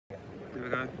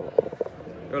Okay.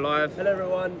 You're live. Hello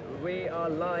everyone, we are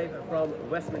live from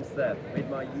Westminster with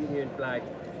my union flag.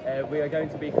 We are going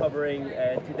to be covering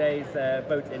today's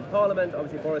vote in Parliament.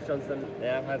 Obviously Boris Johnson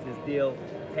now has his deal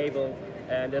tabled,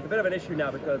 and there's a bit of an issue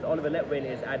now because Oliver Letwin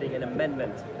is adding an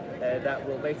amendment that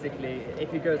will basically,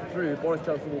 if it goes through, Boris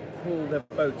Johnson will pull the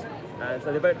vote, and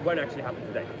so the vote won't actually happen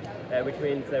today, which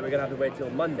means we're going to have to wait till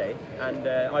Monday. And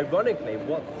ironically,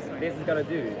 what this is going to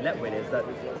do, Letwin, is that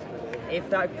if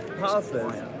that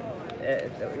passes,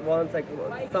 one sec,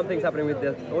 something's happening with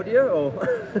the audio, or?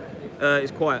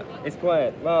 It's quiet. It's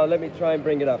quiet. Well, let me try and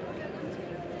bring it up.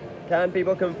 Can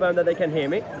people confirm that they can hear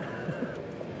me?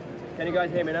 Can you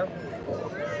guys hear me now?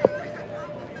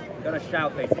 I'm gonna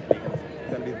shout basically.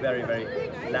 It's gonna be very, very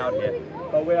loud here.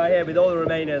 But we are here with all the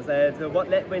Remainers. So what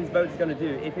Letwin's vote is gonna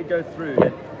do, if it goes through,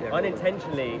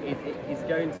 unintentionally, it's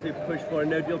going to push for a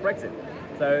no-deal Brexit.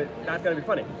 So that's going to be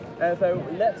funny. So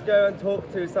let's go and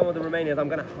talk to some of the Remainers. I'm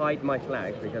going to hide my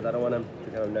flag because I don't want them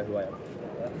to kind of know who I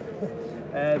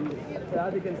am. So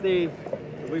as you can see,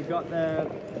 we've got the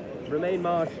Remain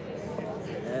March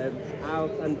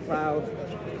out and proud,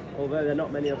 although there are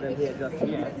not many of them here just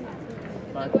yet.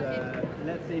 But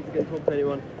let's see if we can talk to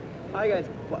anyone. Hi guys,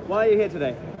 why are you here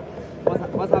today?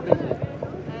 What's happening today?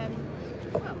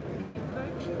 Well,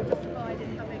 we're justified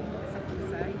in having something to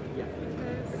say,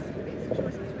 because it's a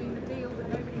choice between the deal that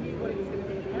nobody knew what it was going to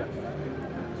be about, and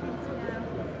choosing now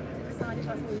to decide if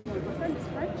that's what we want. My friend is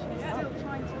French, he's still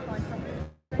trying to find something to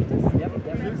rate us. We have a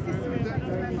system in place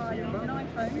whereby you need an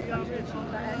iPhone to actually achieve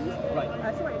that end. Right.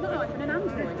 Sorry, not an iPhone, an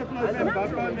Android.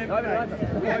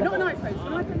 Yeah, not an iPhone, so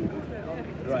an iPhone you can't do it on.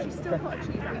 Right. You've still got to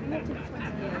achieve that. You've lived in for 20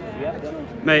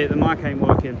 years. Mate, the mic ain't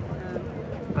working.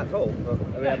 At all?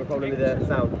 We have a problem with the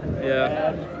sound.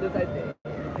 Yeah.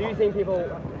 Do you think people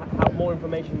have more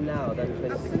information now than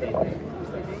 2016?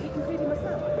 Absolutely, including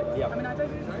myself. Yeah. I mean, I don't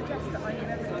really suggest that I knew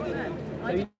everything then. So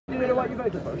you didn't know what you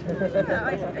voted for? Yeah,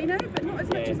 but not as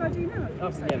much as I do now.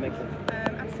 Yeah, makes sense.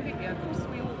 Absolutely. Of course,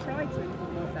 we all try to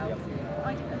inform ourselves.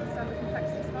 I didn't understand the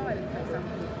complexities of Ireland, for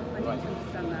example. I need to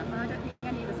understand that, and I don't think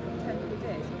any of us can pretend that we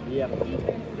did. Yeah. Even if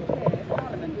it would appear,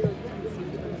 Parliament didn't seem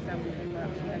to understand what we were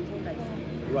actually going to be facing.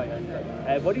 Right.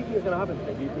 What do you think is going to happen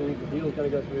today? Do you think the deal is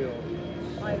going to go through? Or?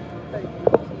 I vote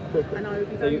not. And I would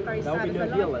be very, very sad if I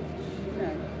lied. No.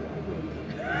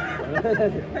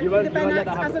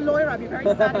 As a lawyer, I'd be very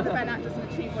sad if the Ben Act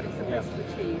doesn't achieve what it's supposed to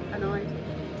achieve, and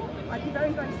I'd be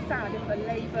very, very sad if a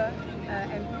Labour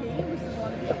MP was the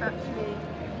one who actually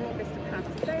brought this to pass.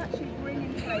 If they actually bring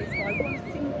in place by one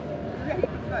single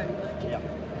Labour vote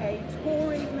a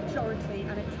Tory majority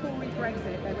and a Tory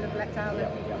Brexit, they would have let down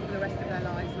people for the rest of their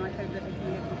lives, and I hope that they can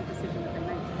live with the decision that they make.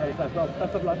 Well,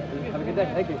 best of luck. Have a good day.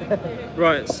 Thank you.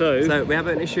 Right, so we have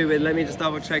an issue with, let me just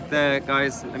double check the,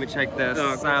 guys, let me check the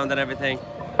sound and everything.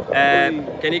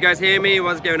 Can you guys hear me?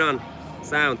 What's going on?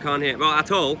 Sound, can't hear. Well,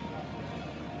 at all.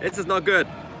 This is not good.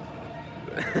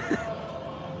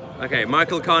 Okay,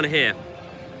 Michael can't hear.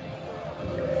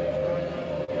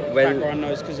 background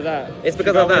noise because of that. It's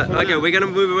because of that. Okay, we're gonna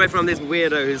move away from this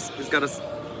weirdo who's got us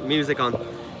music on.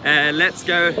 Let's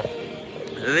go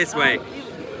this way.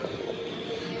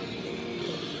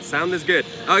 Sound is good.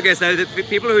 Okay, so the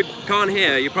people who can't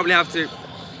hear, you probably have to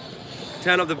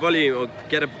turn up the volume or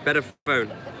get a better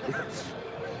phone.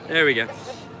 There we go.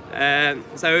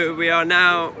 So we are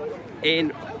now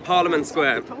in Parliament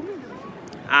Square,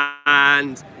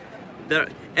 and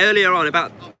earlier on,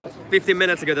 about 15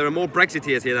 minutes ago, there were more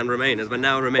Brexiteers here than Remainers, but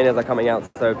now Remainers are coming out.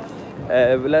 So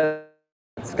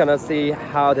let's kind of see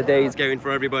how the day is going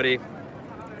for everybody.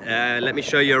 Let me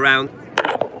show you around.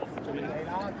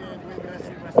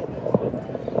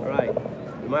 Right,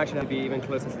 you might actually have to be even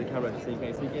closer to the camera just in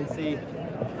case. You can see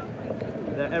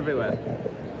they're everywhere.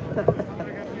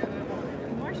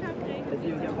 More shopping. Let's see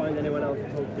if we can find anyone else to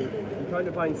talk to. I'm trying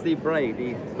to find Steve Bray,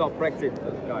 the Stop Brexit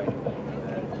guy.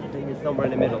 I think he's somewhere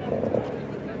in the middle.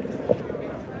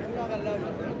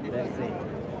 Let's see.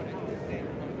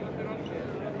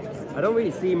 I don't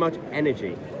really see much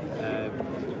energy.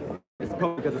 It's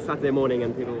probably because it's Saturday morning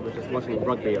and people were just watching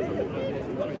rugby or something.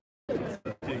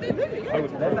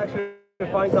 Let's actually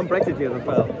find some Brexiteers as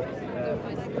well.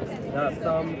 There are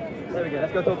some. There we go.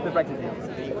 Let's go talk to the Brexiteers.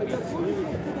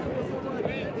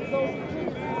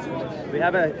 We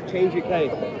have a Change UK.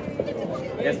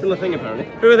 There's still a thing apparently.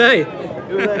 Who are they?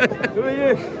 Who are they? Who are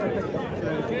you?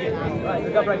 Right,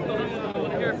 we've got Brexit.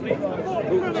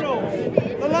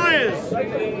 The liars! The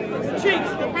cheats!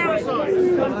 The parasites!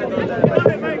 None of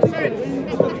it makes sense!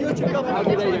 How do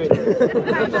they do it?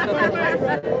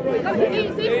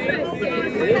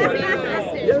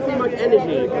 You don't see much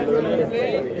energy from the Remainers.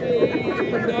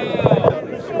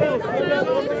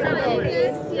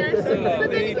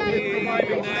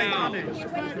 arriving now.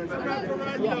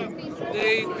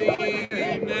 Leave the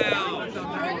EU now.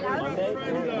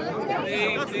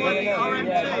 Leave the EU.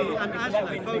 And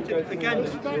actually voted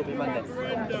against.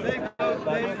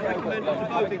 They recommended to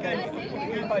vote against.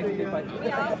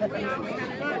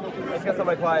 Let's get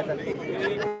somewhere quiet.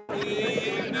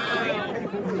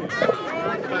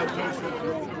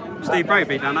 Steve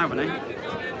Brady down there, wasn't he?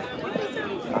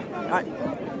 Right.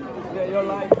 You're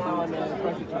live now on the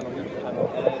Brexit channel.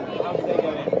 How's the day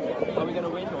going? Are we going to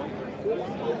win or?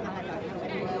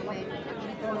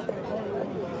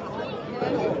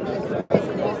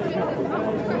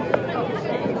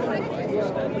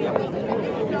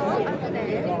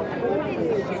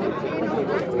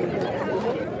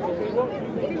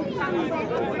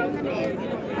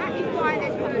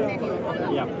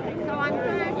 Yeah. So I'm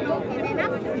glad you're giving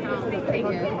us the chance to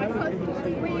figure because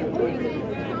we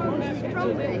all need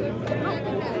strongly, not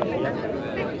to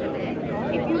respect of it.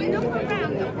 If you look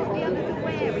around at what the others are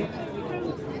wearing,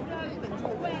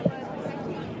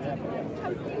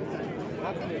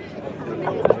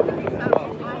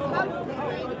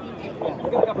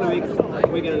 In a couple of weeks,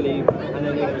 we're going to leave and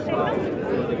then they're going to start.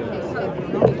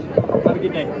 Have a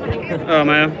good day. Oh,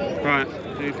 Mayor. Right,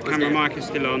 the camera mic is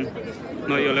still on,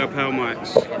 not your little pearl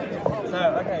mics. So,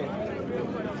 okay,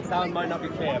 sound might not be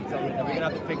clear, so we're going to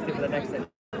have to fix it for the next set.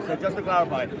 So just to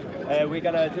clarify, we're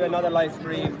going to do another live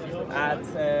stream at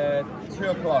 2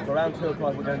 o'clock. Around 2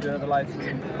 o'clock we're going to do another live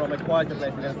stream from a quieter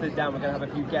place. We're going to sit down, we're going to have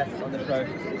a few guests on the show,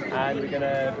 and we're going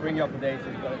to bring you up to date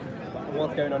with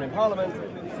what's going on in Parliament,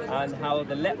 and how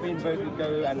the Letwin vote would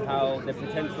go, and how the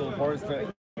potential Boris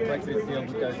Brexit deal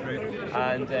would go through,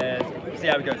 and see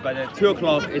how it goes. But 2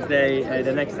 o'clock is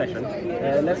the next session.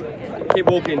 Let's keep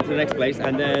walking to the next place,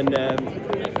 and then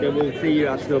we'll see you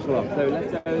at 2 o'clock. So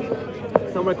let's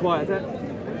go somewhere quieter.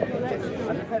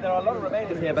 As I said, there are a lot of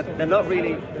Remainers here, but they're not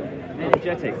really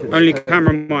energetic. Only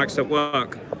camera mics that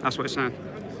work, that's what it's saying.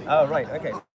 Oh, right,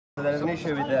 okay. So there's an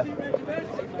issue with the...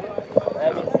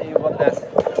 Let me see what that's...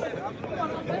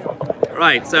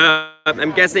 Right, so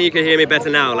I'm guessing you can hear me better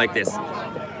now, like this.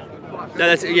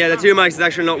 No, yeah, the two mics is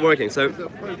actually not working, so...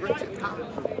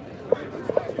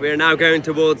 We're now going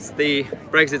towards the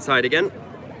Brexit side again.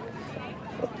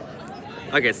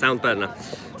 Okay, it sounds better now.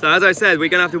 So as I said, we're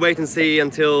going to have to wait and see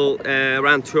until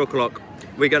around 2 o'clock.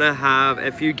 We're going to have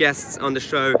a few guests on the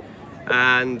show,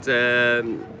 and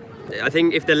I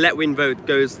think if the Letwin vote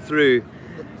goes through,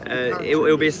 it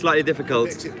will be slightly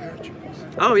difficult.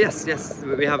 Oh yes, yes,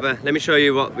 we have a, let me show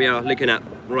you what we are looking at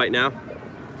right now.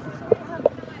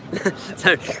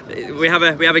 So we have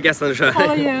a guest on the show. I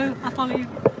follow you, I follow you.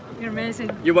 You're amazing.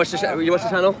 You watch the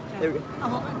channel?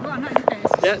 I'm not your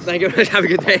face. Yeah, thank you very much. Have a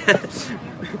good day.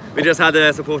 We just had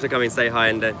a supporter come and say hi,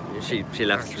 and she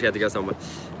left. She had to go somewhere.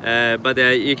 But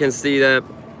you can see the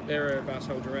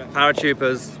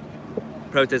paratroopers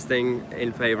protesting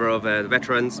in favour of the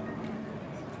veterans,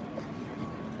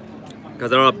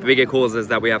 because there are bigger causes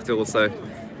that we have to also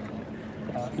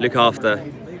look after.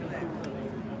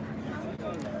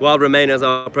 While Remainers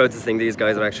are protesting, these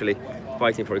guys are actually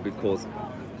fighting for a good cause.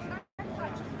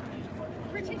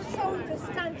 British soldiers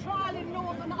stand trial in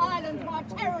Northern Ireland while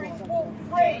terrorists walk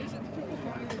free.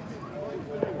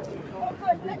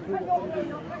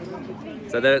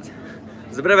 So there's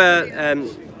a bit of a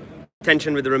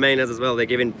tension with the Remainers as well. They're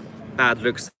giving bad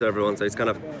looks to everyone, so it's kind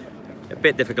of a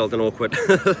bit difficult and awkward.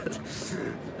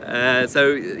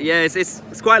 So yeah,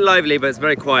 it's quite lively, but it's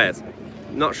very quiet.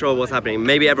 Not sure what's happening.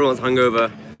 Maybe everyone's hungover,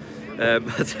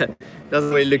 but it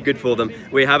doesn't really look good for them.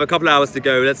 We have a couple of hours to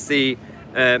go. Let's see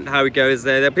how it goes.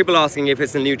 There are people asking if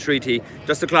it's a new treaty.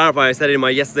 Just to clarify, I said in my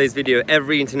yesterday's video,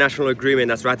 every international agreement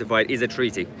that's ratified is a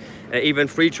treaty. Even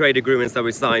free trade agreements that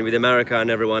we sign with America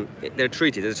and everyone, they're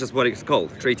treaties. It's just what it's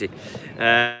called, treaty.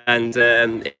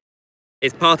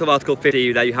 It's part of Article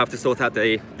 50 that you have to sort out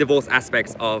the divorce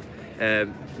aspects of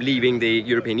leaving the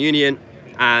European Union,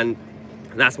 and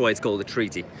that's why it's called a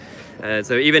treaty.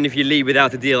 So even if you leave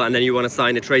without a deal and then you want to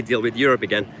sign a trade deal with Europe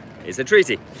again, it's a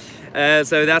treaty.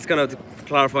 So that's kind of to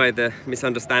clarify the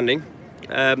misunderstanding.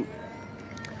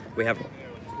 We have...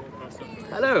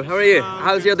 Hello, how are you?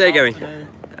 How's your day going?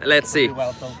 Let's see.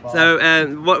 So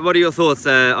what are your thoughts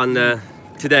on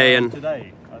today? And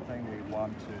today, I think we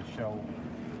want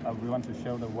to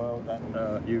show the world that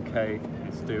the UK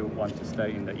still want to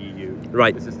stay in the EU.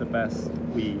 Right. This is the best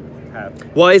we have.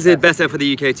 Why is it better for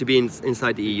the UK to be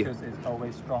inside the EU? Because it's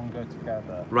always stronger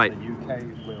together. Right. The UK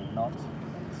will not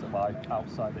survive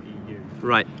outside the EU.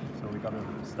 Right. So we got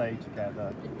to stay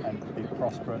together and be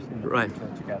prosperous in the Right.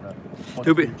 future together for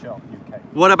Who the be- future of UK.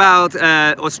 What about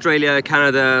Australia,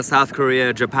 Canada, South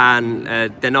Korea, Japan?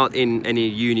 They're not in any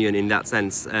union in that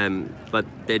sense, but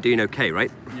they're doing okay,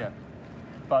 right? Yeah,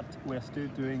 but we're still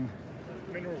doing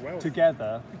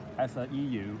together as an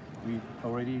EU. We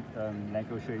already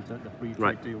negotiated the free trade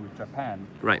Right. deal with Japan,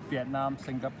 Right. Vietnam,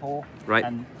 Singapore, Right.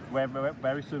 and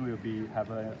very soon we'll have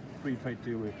a free trade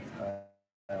deal with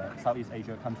Southeast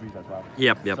Asia countries as well.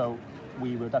 Yep, yep. So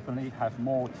we will definitely have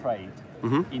more trade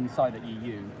inside the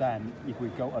EU than if we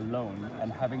go alone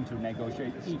and having to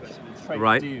negotiate each trade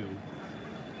Right. deal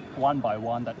one by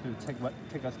one. That will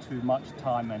take us too much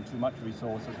time and too much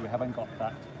resources. We haven't got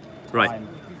that Right. time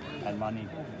and money.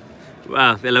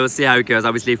 Well, let's see how it goes.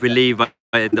 Obviously, if we leave by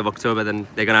the end of October, then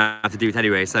they're going to have to do it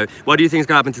anyway. So what do you think is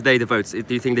going to happen today, the votes?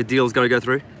 Do you think the deal's going to go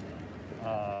through?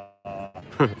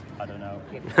 I don't know.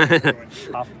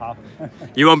 half.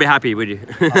 You won't be happy, would you?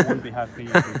 I won't be happy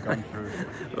if we've gone through.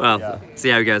 Well, Yeah. see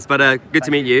how it goes. But good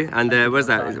to meet you. And what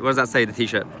does that say, the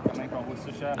T-shirt? Coming from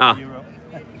Worcestershire, Ah. Europe.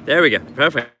 There we go.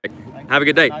 Perfect. Have a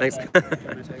good day. Nice Thanks. day.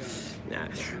 Yeah.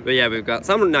 But yeah, we've got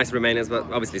some nice Remainers, but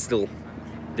obviously still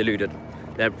deluded.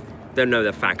 They don't know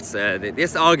the facts.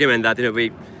 This argument that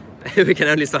we can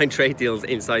only sign trade deals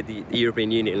inside the European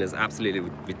Union is absolutely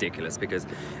ridiculous, because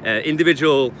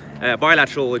individual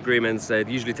bilateral agreements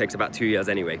usually takes about 2 years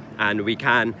anyway, and we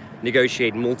can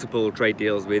negotiate multiple trade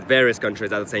deals with various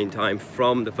countries at the same time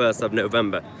from the 1st of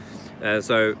November.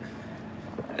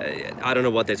 I don't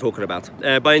know what they're talking about.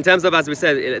 But in terms of, as we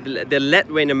said, the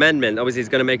Letwin amendment obviously is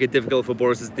going to make it difficult for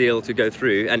Boris's deal to go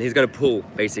through, and he's going to pull,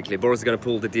 basically. Boris is going to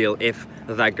pull the deal if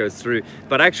that goes through.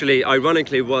 But actually,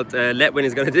 ironically, what Letwin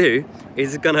is going to do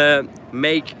is going to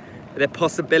make the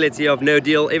possibility of no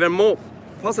deal even more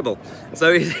possible.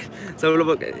 So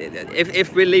look,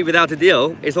 if we leave without a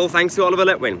deal, it's all thanks to Oliver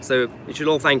Letwin. So you should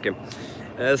all thank him.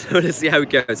 So let's see how it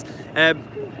goes.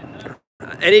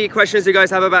 Any questions you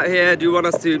guys have about here? Do you want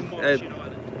us to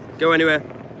go anywhere?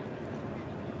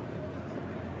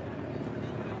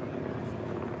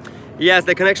 Yes,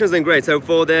 the connection's been great. So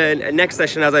for the next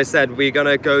session, as I said, we're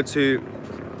gonna go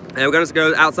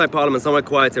outside Parliament, somewhere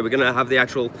quieter. We're gonna have the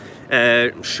actual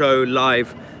show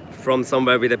live from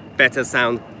somewhere with a better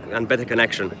sound and better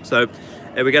connection. So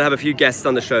we're gonna have a few guests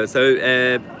on the show. So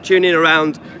tune in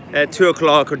around 2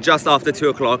 o'clock or just after 2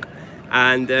 o'clock.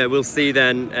 And we'll see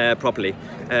then properly.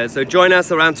 So join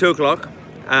us around 2 o'clock,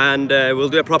 and we'll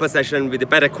do a proper session with a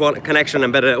better connection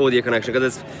and better audio connection,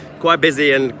 because it's quite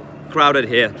busy and crowded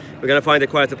here. We're going to find a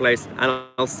quieter place, and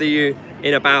I'll see you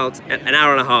in about an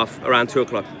hour and a half around 2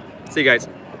 o'clock. See you guys.